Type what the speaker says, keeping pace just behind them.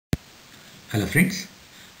Hello friends,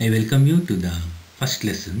 I welcome you to the first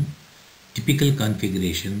lesson, typical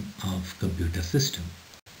configuration of computer system.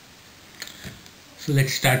 So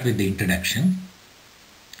let's start with the introduction.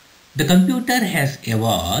 The computer has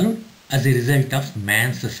evolved as a result of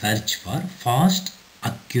man's search for fast,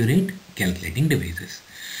 accurate calculating devices.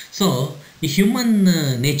 So the human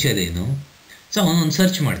nature ಏನು so ಅವನೊಂದು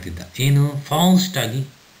search ಮಾಡ್ತಿದ್ದ ಏನು fast ಆಗಿ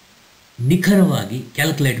ನಿಖರವಾಗಿ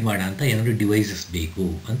calculate ಮಾಡೋ ಅಂತ ಏನಾದರೂ devices ಬೇಕು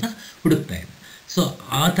ಅಂತ ಹುಡುಕ್ತಾ ಇದ್ದ. ಸೊ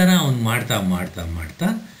ಆ ಥರ ಅವನು ಮಾಡ್ತಾ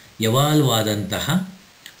ಎವಾಲ್ವ್ ಆದಂತಹ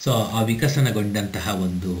ಸೊ ಆ ವಿಕಸನಗೊಂಡಂತಹ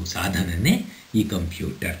ಒಂದು ಸಾಧನನೇ ಈ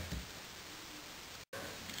computer.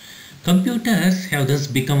 Computers have thus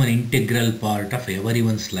become an integral part of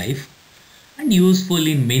everyone's life and useful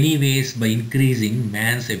in many ways by increasing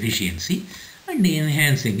man's efficiency and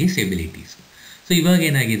enhancing his abilities. So ಇವಾಗ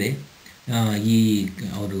ಏನಾಗಿದೆ, ಈ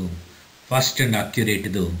ಅವರು ಫಾಸ್ಟ್ ಆ್ಯಂಡ್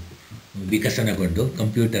ಅಕ್ಯುರೇಟ್ದು ವಿಕಸನಗೊಂಡು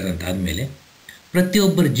ಕಂಪ್ಯೂಟರ್ ಅಂತ ಆದಮೇಲೆ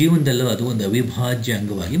ಪ್ರತಿಯೊಬ್ಬರ ಜೀವನದಲ್ಲೂ ಅದು ಒಂದು ಅವಿಭಾಜ್ಯ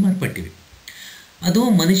ಅಂಗವಾಗಿ ಮಾರ್ಪಟ್ಟಿವೆ. ಅದು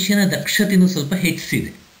ಮನುಷ್ಯನ ದಕ್ಷತೆಯೂ ಸ್ವಲ್ಪ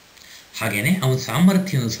ಹೆಚ್ಚಿಸಿದೆ, ಹಾಗೆಯೇ ಅವನ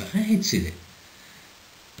ಸಾಮರ್ಥ್ಯವೂ ಸಹ ಹೆಚ್ಚಿಸಿದೆ.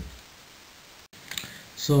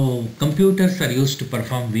 So computers are used to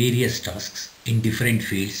perform various tasks in different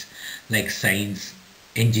fields like science,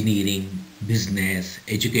 engineering, business,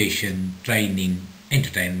 education, training,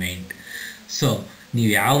 entertainment. So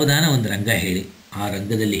ನೀವು ಯಾವುದಾನ ಒಂದು ರಂಗ ಹೇಳಿ, ಆ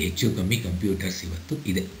ರಂಗದಲ್ಲಿ ಹೆಚ್ಚು ಕಮ್ಮಿ ಕಂಪ್ಯೂಟರ್ಸ್ ಇವತ್ತು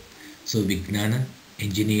ಇದೆ. ಸೊ ವಿಜ್ಞಾನ,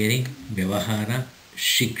 ಎಂಜಿನಿಯರಿಂಗ್, ವ್ಯವಹಾರ,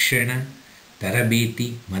 ಶಿಕ್ಷಣ, ತರಬೇತಿ,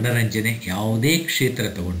 ಮನರಂಜನೆ, ಯಾವುದೇ ಕ್ಷೇತ್ರ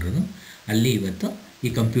ತಗೊಂಡ್ರೂ ಅಲ್ಲಿ ಇವತ್ತು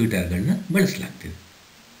ಈ ಕಂಪ್ಯೂಟರ್ಗಳನ್ನ ಬಳಸಲಾಗ್ತಿದೆ.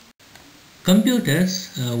 Computers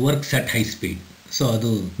works at high speed. So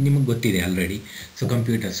ಅದು ನಿಮಗೆ ಗೊತ್ತಿದೆ ಆಲ್ರೆಡಿ. ಸೊ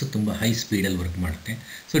ಕಂಪ್ಯೂಟರ್ಸು ತುಂಬ ಹೈ ಸ್ಪೀಡಲ್ಲಿ ವರ್ಕ್ ಮಾಡುತ್ತೆ.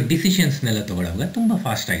 ಸೊ ಡಿಸಿಷನ್ಸ್ನೆಲ್ಲ ತೊಗೊಳ್ಳೋವಾಗ ತುಂಬ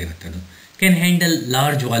ಫಾಸ್ಟಾಗಿರುತ್ತೆ. ಅದು can handle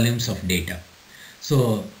large volumes of data. So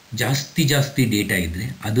ಜಾಸ್ತಿ ಡೇಟಾ ಇದ್ದರೆ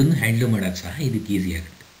ಅದನ್ನು ಹ್ಯಾಂಡ್ಲ್ ಮಾಡೋದು ಸಹ ಇದಕ್ಕೆ ಈಸಿ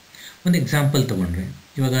ಆಗುತ್ತೆ. ಒಂದು ಎಕ್ಸಾಂಪಲ್ ತೊಗೊಂಡ್ರೆ,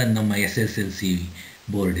 ಇವಾಗ ನಮ್ಮ SSLC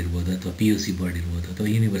ಬೋರ್ಡ್ ಇರ್ಬೋದು, ಅಥವಾ PUC ಬೋರ್ಡ್ ಇರ್ಬೋದು, ಅಥವಾ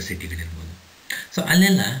ಯೂನಿವರ್ಸಿಟಿಗಳಿರ್ಬೋದು. ಸೊ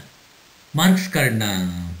ಅಲ್ಲೆಲ್ಲ ಮಾರ್ಕ್ಸ್ ಕಾರ್ಡ್ನ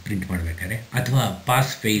ಪ್ರಿಂಟ್ ಮಾಡಬೇಕಾದ್ರೆ ಅಥವಾ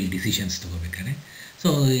ಪಾಸ್ ಫೇಲ್ ಡಿಸಿಷನ್ಸ್ ತೊಗೋಬೇಕಾದ್ರೆ, ಸೊ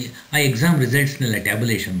ಆ ಎಕ್ಸಾಮ್ ರಿಸಲ್ಟ್ಸ್ನೆಲ್ಲ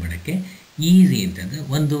ಟ್ಯಾಬ್ಯುಲೇಷನ್ ಮಾಡೋಕ್ಕೆ ಈಸಿ ಅಂತಂದರೆ,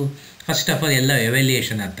 ಒಂದು ಫಸ್ಟ್ ಆಫ್ ಆಲ್ ಎಲ್ಲ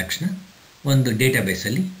ಎವ್ಯಾಲ್ಯೂಯೇಷನ್ ಆದ ತಕ್ಷಣ ಒಂದು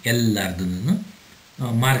ಡೇಟಾಬೇಸಲ್ಲಿ ಎಲ್ಲರದೂ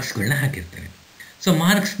ಮಾರ್ಕ್ಸ್ಗಳನ್ನ ಹಾಕಿರ್ತಾರೆ. ಸೊ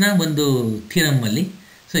ಮಾರ್ಕ್ಸ್ನ ಒಂದು ಥಿಯರಮ್ಮಲ್ಲಿ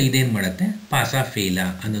ಸೊ ಇದೇನು ಮಾಡುತ್ತೆ, ಪಾಸಾ ಫೇಲಾ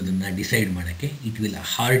ಅನ್ನೋದನ್ನು ಡಿಸೈಡ್ ಮಾಡೋಕ್ಕೆ ಇಟ್ ವಿಲ್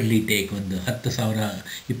ಹಾರ್ಡ್ಲಿ ಟೇಕ್ ಒಂದು 10,000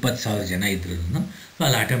 20,000 ಜನ ಇದ್ರೂ ಸೊ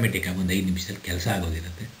ಅಲ್ಲಿ ಆಟೋಮೆಟಿಕ್ಕಾಗಿ ಒಂದು 5 ನಿಮಿಷದಲ್ಲಿ ಕೆಲಸ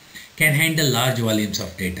ಆಗೋಗಿರುತ್ತೆ. Can handle large volumes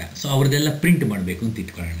of data. So ಅವ್ರದ್ದೆಲ್ಲ ಪ್ರಿಂಟ್ ಮಾಡಬೇಕು ಅಂತ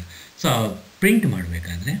ಇಟ್ಕೊಳ್ಳೋಣ. ಸೊ ಪ್ರಿಂಟ್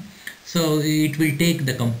ಮಾಡಬೇಕಾದ್ರೆ so it will take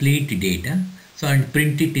the complete data so and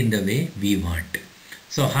print it in the way we want.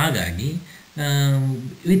 So ಹಾಗಾಗಿ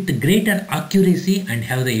with greater accuracy and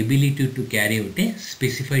have the ability to carry out A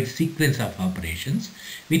specified sequence of operations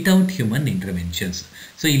without human interventions.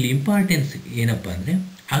 So ಇಲ್ಲಿ importance ಏನಪ್ಪ ಅಂದರೆ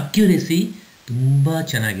accuracy ತುಂಬ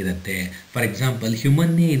ಚೆನ್ನಾಗಿರುತ್ತೆ. For example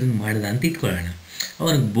ಹ್ಯೂಮನ್ನೇ ಇದನ್ನು ಮಾಡ್ದ ಅಂತ ಇಟ್ಕೊಳ್ಳೋಣ,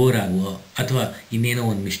 ಅವನಿಗೆ ಬೋರ್ ಆಗುವ ಅಥವಾ ಇನ್ನೇನೋ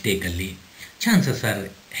ಒಂದು ಮಿಸ್ಟೇಕಲ್ಲಿ ಚಾನ್ಸಸ್ ಆರ್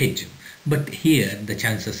ಹೆಚ್ಚು, but here the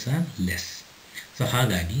chances are less. So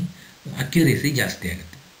ಹಾಗಾಗಿ ಅಕ್ಯುರೇಸಿ ಜಾಸ್ತಿ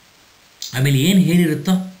ಆಗುತ್ತೆ. ಆಮೇಲೆ ಏನು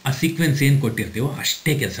ಹೇಳಿರುತ್ತೋ ಆ ಸೀಕ್ವೆನ್ಸ್ ಏನು ಕೊಟ್ಟಿರ್ತೀವೋ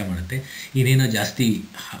ಅಷ್ಟೇ ಕೆಲಸ ಮಾಡುತ್ತೆ, ಇನ್ನೇನೋ ಜಾಸ್ತಿ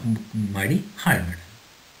ಮಾಡಿ ಹಾಳು ಮಾಡೋದು.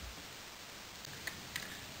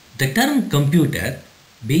 The term computer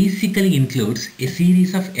basically includes A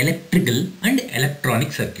series of electrical and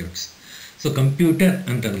electronic circuits. So computer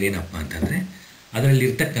ಅಂತಂದ್ರೆ ಏನಪ್ಪ ಅಂತಂದರೆ,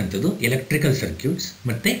 ಅದರಲ್ಲಿರ್ತಕ್ಕಂಥದ್ದು ಎಲೆಕ್ಟ್ರಿಕಲ್ ಸರ್ಕ್ಯೂಟ್ಸ್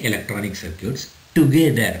ಮತ್ತು ಎಲೆಕ್ಟ್ರಾನಿಕ್ ಸರ್ಕ್ಯೂಟ್ಸ್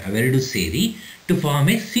ಟುಗೆದರ್, ಅವೆರಡು ಸೇರಿ to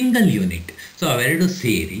form A single unit. So ಅವೆರಡು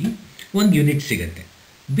ಸೇರಿ ಒಂದು ಯೂನಿಟ್ ಸಿಗುತ್ತೆ,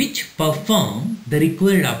 which perform the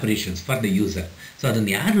required operations for the user. So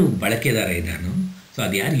ಅದನ್ನು ಯಾರು ಬಳಕೆದಾರ ಇದ್ದಾನೋ, ಸೊ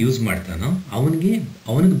ಅದು ಯಾರು ಯೂಸ್ ಮಾಡ್ತಾನೋ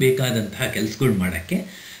ಅವನಿಗೆ ಬೇಕಾದಂತಹ ಕೆಲಸಗಳು ಮಾಡೋಕ್ಕೆ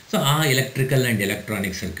ಸೊ ಆ ಎಲೆಕ್ಟ್ರಿಕಲ್ ಆ್ಯಂಡ್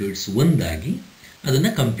ಎಲೆಕ್ಟ್ರಾನಿಕ್ ಸರ್ಕ್ಯೂಟ್ಸ್ ಒಂದಾಗಿ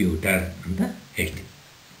ಅದನ್ನು ಕಂಪ್ಯೂಟರ್ ಅಂತ ಹೇಳ್ತೀವಿ.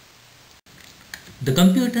 The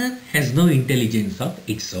computer has no intelligence of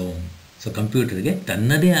its own. So ಕಂಪ್ಯೂಟರ್ಗೆ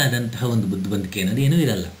ತನ್ನದೇ ಆದಂತಹ ಒಂದು ಬುದ್ಧಿವಂತಿಕೆ ಅನ್ನೋದು ಏನೂ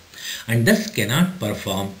ಇರಲ್ಲ. And Dus cannot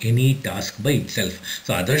perform any task by it self.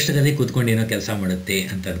 So ಅದರಷ್ಟೇ ಕೂತ್ಕೊಂಡು ಏನೋ ಕೆಲಸ ಮಾಡುತ್ತೆ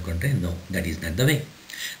ಅಂತ ಅಂದ್ಕೊಂಡ್ರೆ no, that is not the way.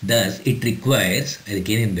 Dus it requires,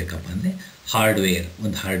 ಅದಕ್ಕೆ ಏನೇನು ಬೇಕಪ್ಪ ಅಂದರೆ ಹಾರ್ಡ್ವೇರ್,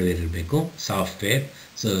 ಒಂದು ಹಾರ್ಡ್ವೇರ್ ಇರಬೇಕು, ಸಾಫ್ಟ್ವೇರ್,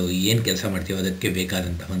 ಸೊ ಏನು ಕೆಲಸ ಮಾಡ್ತೀವೋ ಅದಕ್ಕೆ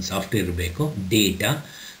ಬೇಕಾದಂತಹ ಒಂದು ಸಾಫ್ಟ್ವೇರ್ ಇರಬೇಕು, ಡೇಟಾ,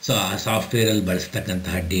 ಸೊ ಆ ಸಾಫ್ಟ್ವೇರಲ್ಲಿ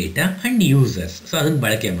ಬಳಸ್ತಕ್ಕಂತಹ ಡೇಟಾ ಆ್ಯಂಡ್ ಯೂಸರ್ಸ್, ಸೊ ಅದನ್ನು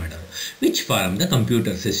ಬಳಕೆ ಮಾಡೋರು, which form the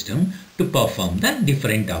computer system to perform the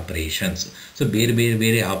different operations. So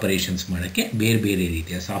ಬೇರೆ ಆಪರೇಷನ್ಸ್ ಮಾಡೋಕ್ಕೆ ಬೇರೆ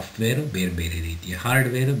ರೀತಿಯ ಸಾಫ್ಟ್ವೇರು, ಬೇರೆ ರೀತಿಯ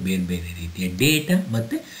ಹಾರ್ಡ್ವೇರು, ಬೇರೆ ರೀತಿಯ ಡೇಟಾ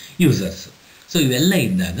ಮತ್ತು ಯೂಸರ್ಸ್. ಸೊ ಇವೆಲ್ಲ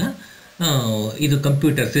ಇದ್ದಾಗ ಇದು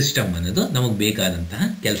ಕಂಪ್ಯೂಟರ್ ಸಿಸ್ಟಮ್ ಅನ್ನೋದು ನಮಗೆ ಬೇಕಾದಂತಹ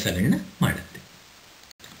ಕೆಲಸಗಳನ್ನ ಮಾಡುತ್ತೆ.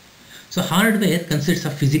 So hardware consists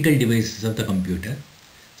of physical devices of the computer.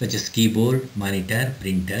 such as keyboard, monitor,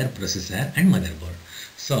 printer, processor and motherboard.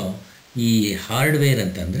 So ಈ ಹಾರ್ಡ್ವೇರ್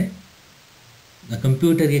ಅಂತಂದರೆ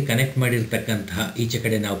ಕಂಪ್ಯೂಟರ್ಗೆ ಕನೆಕ್ಟ್ ಮಾಡಿರ್ತಕ್ಕಂತಹ ಈಚೆ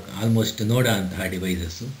ಕಡೆ ನಾವು ಆಲ್ಮೋಸ್ಟ್ ನೋಡೋ ಅಂತಹ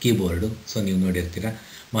ಡಿವೈಸಸ್ಸು ಕೀಬೋರ್ಡು, ಸೊ ನೀವು ನೋಡಿರ್ತೀರ,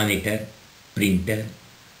 monitor, printer,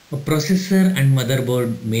 processor and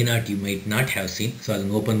ಮದರ್ಬೋರ್ಡ್ you might not have seen. So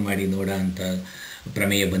ಅದನ್ನು ಓಪನ್ ಮಾಡಿ ನೋಡೋ ಅಂಥ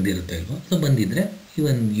ಪ್ರಮೇಯ ಬಂದಿರುತ್ತೆ ಇಲ್ವೋ, ಸೊ ಬಂದಿದ್ದರೆ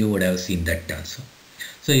even you would have seen that also.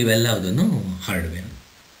 So ಇವೆಲ್ಲದನ್ನು hardware.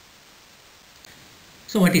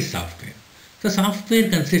 So what is software? So software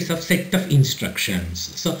consist of set of instructions.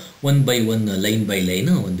 So one by one, line by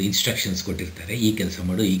line ಒಂದು instructions ಕೊಟ್ಟಿರ್ತಾರೆ, ಈ ಕೆಲಸ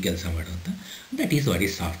ಮಾಡು, ಈ ಕೆಲಸ ಮಾಡು ಅಂತ. That is what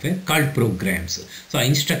is software called programmes. So ಆ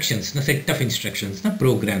ಇನ್ಸ್ಟ್ರಕ್ಷನ್ಸ್ನ, ಸೆಟ್ ಆಫ್ ಇನ್ಸ್ಟ್ರಕ್ಷನ್ಸ್ನ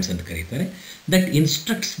ಪ್ರೋಗ್ರಾಮ್ಸ್ ಅಂತ ಕರೀತಾರೆ. That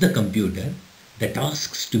instructs the computer the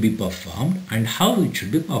tasks to B performed and how it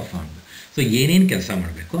should be performed. So ಏನೇನು ಕೆಲಸ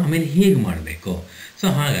ಮಾಡಬೇಕು, ಆಮೇಲೆ ಹೇಗೆ ಮಾಡಬೇಕು. ಸೊ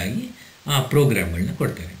ಹಾಗಾಗಿ ಆ ಪ್ರೋಗ್ರಾಮ್ಗಳನ್ನ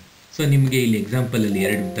ಕೊಡ್ತಾರೆ. ಸೊ ನಿಮಗೆ ಇಲ್ಲಿ ಎಕ್ಸಾಂಪಲಲ್ಲಿ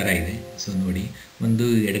 2 ಥರ ಇದೆ. ಸೊ ನೋಡಿ, ಒಂದು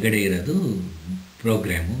ಎಡಗಡೆ ಇರೋದು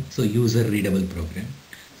programme, so user readable program.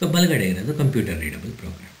 So ಬಲಗಡೆ ಇರೋದು computer readable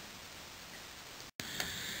program.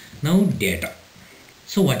 Now data.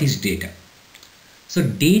 So what is data? So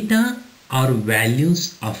data R values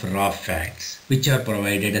of raw facts which are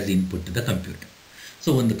provided as input to the computer.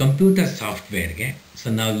 So ಒಂದು computer ಸಾಫ್ಟ್ವೇರ್ಗೆ so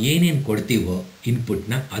ನಾವು ಏನೇನು ಕೊಡ್ತೀವೋ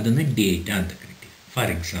ಇನ್ಪುಟ್ನ, ಅದನ್ನು data ಅಂತ ಕರಿತೀವಿ.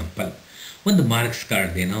 For example, ಒಂದು marks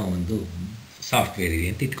ಕಾರ್ಡ್ದೇನೋ ಒಂದು software ಇದೆ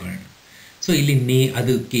ಅಂತ ಇಟ್ಕೊಳ್ಳೋಣ. ಸೊ ಇಲ್ಲಿ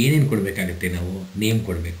ಅದಕ್ಕೆ ಏನೇನು ಕೊಡಬೇಕಾಗುತ್ತೆ, ನಾವು ನೇಮ್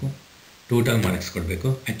ಕೊಡಬೇಕು, ಟೋಟಲ್ ಮಾರ್ಕ್ಸ್ ಕೊಡಬೇಕು,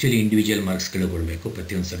 ಆ್ಯಕ್ಚುಲಿ ಇಂಡಿವಿಜುವಲ್ ಮಾರ್ಕ್ಸ್ಗಳು ಕೊಡಬೇಕು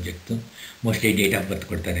ಪ್ರತಿಯೊಂದು subject, mostly date of birth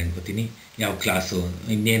ಕೊಡ್ತಾರೆ ಅನ್ಕೋತೀನಿ, ಯಾವ ಕ್ಲಾಸು,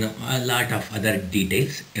 ಇನ್ನೇನು lot of other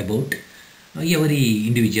details about every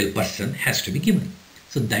individual person has to be given.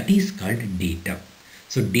 So that is called data.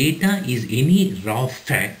 So data is any raw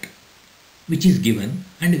fact which is given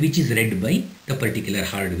and which is read by the particular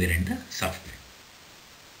hardware and the software.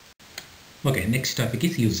 Okay, next topic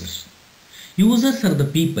is users. Users are the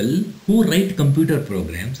people who write computer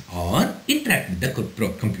programs or interact with the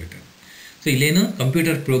computer. So ಇಲ್ಲೇನು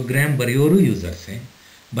computer program ಬರೆಯೋರು ಯೂಸರ್ಸೇ,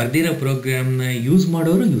 ಬರೆದಿರೋ ಪ್ರೋಗ್ರಾಮ್ನ use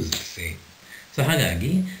ಮಾಡೋರು ಯೂಸರ್ಸೇ. So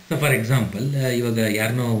ಹಾಗಾಗಿ, so for example, ಇವಾಗ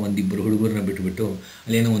ಯಾರನ್ನೋ ಒಂದಿಬ್ಬರು ಹುಡುಗರನ್ನ ಬಿಟ್ಬಿಟ್ಟು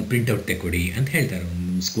ಅಲ್ಲೇನೋ ಒಂದು ಪ್ರಿಂಟೌಟ್ ತೆಕ್ಕೊಡಿ ಅಂತ ಹೇಳ್ತಾರೆ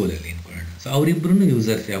ಒಂದು ಸ್ಕೂಲಲ್ಲಿ ಅನ್ಕೊಳ್ಳೋಣ. ಸೊ ಅವರಿಬ್ಬರೂ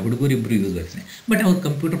ಯೂಸರ್ಸೇ, ಆ ಹುಡುಗರಿಬ್ಬರು ಯೂಸರ್ಸೇ, ಬಟ್ ಅವ್ರು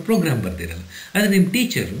ಕಂಪ್ಯೂಟರ್ ಪ್ರೋಗ್ರಾಮ್ ಬರೆದಿರಲ್ಲ. ಆದರೆ ನಿಮ್ಮ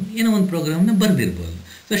ಟೀಚರು ಏನೋ ಒಂದು ಪ್ರೋಗ್ರಾಮ್ನ ಬರೆದಿರ್ಬೋದು.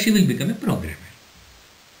 So she will become A programmer.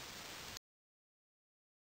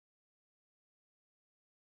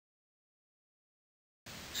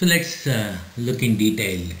 So let's look in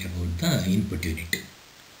detail about the input unit.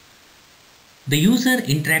 The user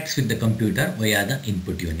interacts with the computer via the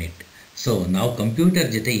input unit. So now computer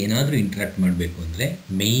jete enadru interact ಮಾಡಬೇಕು ಅಂದರೆ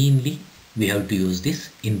mainly we have to use this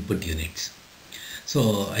input units. So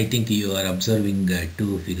I think you are observing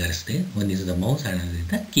 2 figures there. One is the mouse and another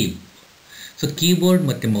is the keyboard. So keyboard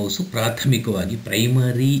ಮತ್ತು mouse ಪ್ರಾಥಮಿಕವಾಗಿ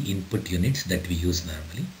primary input units that we use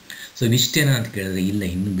normally. So ಇಷ್ಟೇನಾ ಅಂತ ಕೇಳಿದ್ರೆ ಇಲ್ಲ,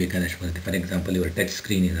 ಇನ್ನೂ ಬೇಕಾದಷ್ಟು ಬರುತ್ತೆ. For example, your touch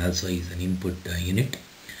screen is also is an input unit.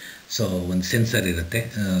 So ಒಂದು ಸೆನ್ಸರ್ ಇರುತ್ತೆ,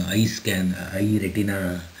 ಐ ರೆಟಿನಾ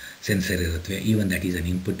ಸೆನ್ಸರ್ ಇರುತ್ತವೆ, even that is an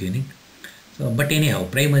input unit. So but any how,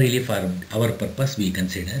 primarily for our purpose we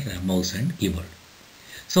consider mouse and keyboard.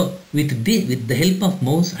 So with the help of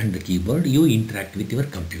mouse and the keyboard you interact with your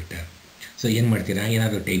computer. So ಏನು ಮಾಡ್ತೀರಾ,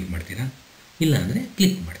 ಏನಾದರೂ type ಮಾಡ್ತೀರಾ, ಇಲ್ಲ ಅಂದರೆ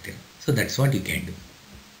click ಮಾಡ್ತೀರಾ. So that's what you can do.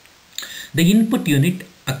 The input unit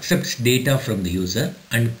accepts data from the user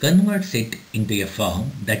and converts it into a form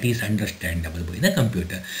that is understandable by the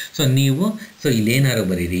computer. So ನೀವು ಇಲ್ಲೇನಾರು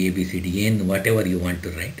ಬರೀರಿ, ABCD, ಏನು whatever you want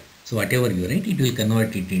to write. So whatever you write, it will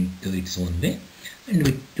convert it into its own way and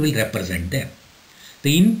it will represent there.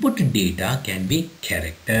 The input data can be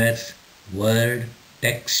characters, word,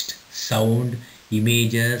 text, sound,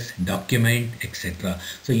 images, document, etcetera.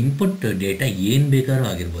 So input data ಏನು ಬೇಕಾದ್ರೂ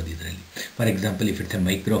ಆಗಿರ್ಬೋದು ಇದರಲ್ಲಿ. For example, if it's A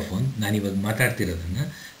microphone, ನಾನಿವಾಗ ಮಾತಾಡ್ತಿರೋದನ್ನು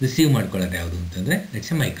receive ಮಾಡ್ಕೊಳ್ಳೋದು ಯಾವುದು ಅಂತಂದರೆ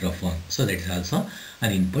that's A microphone. So that is also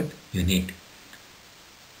an input unit.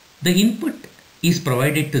 The input is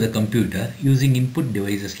provided to the computer using input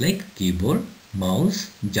devices like keyboard, mouse,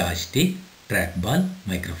 joystick, track ball,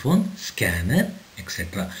 microphone, scanner,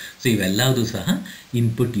 etcetera. So ಇವೆಲ್ಲವೂ ಸಹ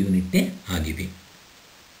input ಯೂನಿಟ್ಟೇ ಆಗಿದೆ.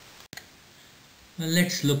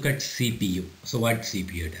 Let's look at CPU. So what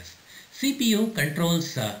CPU does? CPU controls,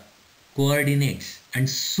 coordinates and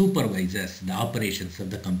supervises the operations of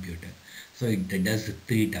the computer. So it does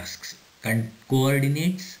 3 tasks: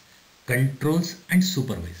 coordinates, controls and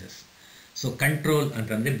supervises. So control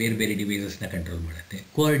ಅಂತಂದರೆ ಬೇರೆ ಬೇರೆ ಡಿವೈಸಸ್ನ control ಮಾಡುತ್ತೆ.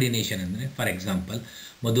 Coordination ಅಂದರೆ for example,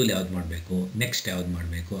 ಮೊದಲು ಯಾವ್ದು ಮಾಡಬೇಕು, next ಯಾವ್ದು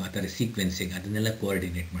ಮಾಡಬೇಕು, ಆ ಥರ ಸೀಕ್ವೆನ್ಸಿಂಗ್ ಅದನ್ನೆಲ್ಲ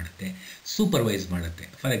ಕೋಆರ್ಡಿನೇಟ್ ಮಾಡುತ್ತೆ. ಸೂಪರ್ವೈಸ್ ಮಾಡುತ್ತೆ.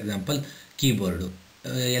 ಫಾರ್ ಎಕ್ಸಾಂಪಲ್, ಕೀಬೋರ್ಡು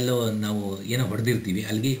ಎಲ್ಲೋ ನಾವು ಏನೋ ಹೊಡೆದಿರ್ತೀವಿ,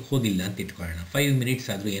 ಅಲ್ಲಿಗೆ ಹೋಗಿಲ್ಲ ಅಂತ ಇಟ್ಕೊಳ್ಳೋಣ, 5 ಮಿನಿಟ್ಸ್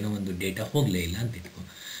ಆದರೂ ಏನೋ ಒಂದು ಡೇಟಾ ಹೋಗಲೇ ಇಲ್ಲ ಅಂತ ಇಟ್ಕೊ.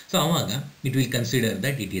 ಸೊ ಆವಾಗ it will consider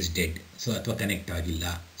that it is dead, so ಅಥವಾ ಕನೆಕ್ಟ್ ಆಗಿಲ್ಲ,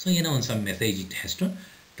 ಸೊ ಏನೋ ಒಂದು some message it has to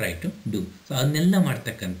try to do. So ಅದನ್ನೆಲ್ಲ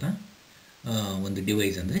ಮಾಡ್ತಕ್ಕಂಥ ಒಂದು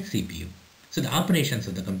ಡಿವೈಸ್ ಅಂದರೆ CPU. So the operations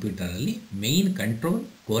of the ಕಂಪ್ಯೂಟರಲ್ಲಿ main control,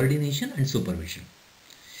 coordination and supervision.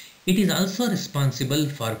 It is also responsible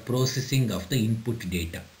for processing of the input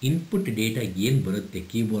data. Input data ಏನು ಬರುತ್ತೆ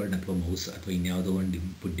keyboard ಅಥವಾ mouse ಅಥವಾ ಇನ್ಯಾವುದೋ ಒಂದು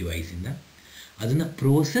ಇನ್ಪುಟ್ ಡಿವೈಸಿಂದ, ಅದನ್ನು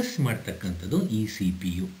ಪ್ರೋಸೆಸ್ ಮಾಡ್ತಕ್ಕಂಥದ್ದು ಈ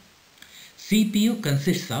CPU. CPU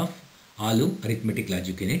consists of all arithmetic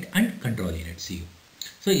logic unit and control unit CU.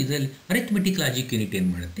 So ಇದರಲ್ಲಿ ಅರಿಥ್ಮೆಟಿಕ್ ಲಾಜಿಕ್ ಯೂನಿಟ್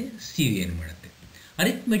ಏನು ಮಾಡುತ್ತೆ, CU ಏನು ಮಾಡುತ್ತೆ.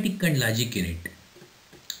 Arithmetic and logic unit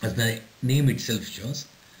as the name itself shows,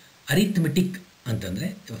 arithmetic ಅಂತಂದರೆ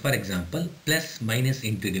for example plus minus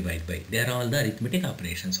into divide by, they are all the arithmetic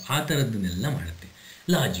operations. ಆ ಥರದ್ದನ್ನೆಲ್ಲ ಮಾಡುತ್ತೆ.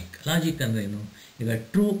 Logic ಅಂದರೆ ಏನು, ಈಗ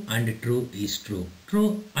true and true is true, true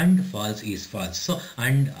and falls is false. So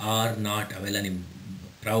and R not ಅವೆಲ್ಲ ನಿಮ್ಮ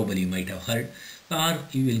probably might have heard, are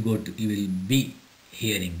you will be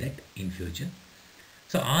hearing that in future.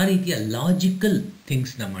 So ಆ ರೀತಿಯ logical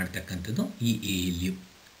ಥಿಂಗ್ಸ್ನ ಮಾಡ್ತಕ್ಕಂಥದ್ದು ಈ ALU.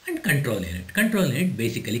 And control unit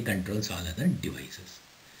basically controls all other devices.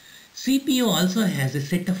 CPU also has a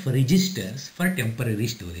set of registers for temporary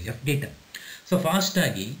storage of data. So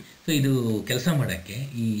ಫಾಸ್ಟಾಗಿ ಇದು ಕೆಲಸ ಮಾಡೋಕ್ಕೆ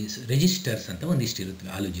ಈ registers ಅಂತ ಒಂದಿಷ್ಟು ಇರುತ್ತೆ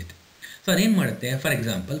ಆಲು ಜೊತೆ. ಸೊ ಅದೇನು ಮಾಡುತ್ತೆ, ಫಾರ್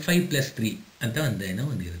ಎಕ್ಸಾಂಪಲ್ 5+3 ಅಂತ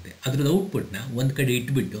ಒಂದು ಇರುತ್ತೆ. ಅದ್ರದ್ದು ಔಟ್ಪುಟ್ನ ಒಂದು ಕಡೆ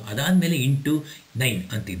ಇಟ್ಬಿಟ್ಟು ಅದಾದಮೇಲೆ ಇಂಟು 9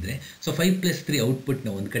 ಅಂತಿದ್ರೆ, ಸೊ 5+3 ಔಟ್ಪುಟ್ನ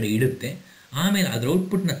ಒಂದು ಕಡೆ ಇಡುತ್ತೆ, ಆಮೇಲೆ ಅದ್ರ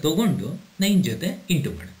ಔಟ್ಪುಟ್ನ ತೊಗೊಂಡು 9 ಜೊತೆ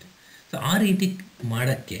ಇಂಟು ಮಾಡುತ್ತೆ. ಸೊ ಆ ರೀತಿ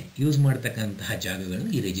ಮಾಡೋಕ್ಕೆ ಯೂಸ್ ಮಾಡ್ತಕ್ಕಂತಹ ಜಾಗಗಳು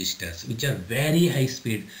ಈ registers, which are very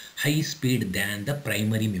high speed than the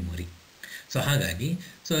primary memory. So ಹಾಗಾಗಿ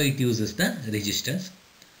it uses the registers.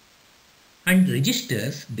 And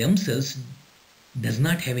registers themselves does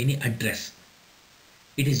not have any address,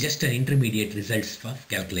 it is just an intermediate results of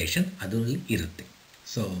calculation ಅದರಲ್ಲಿ ಇರುತ್ತೆ.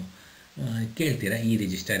 So ಕೇಳ್ತೀರಾ ಈ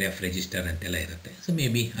register F register ಅಂತೆಲ್ಲ ಇರುತ್ತೆ. So may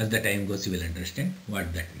be as the time goes you will understand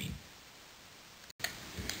what that mean.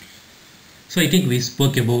 So I think we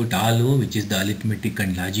spoke about ALU, which is the arithmetic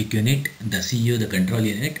and logic unit, the CU, the control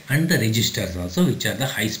unit, and the registers also, which are the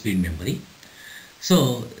high-speed memory. So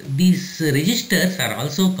these registers are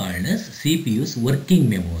also called as CPU's working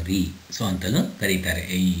memory. So antalu karitare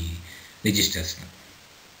ee registers na.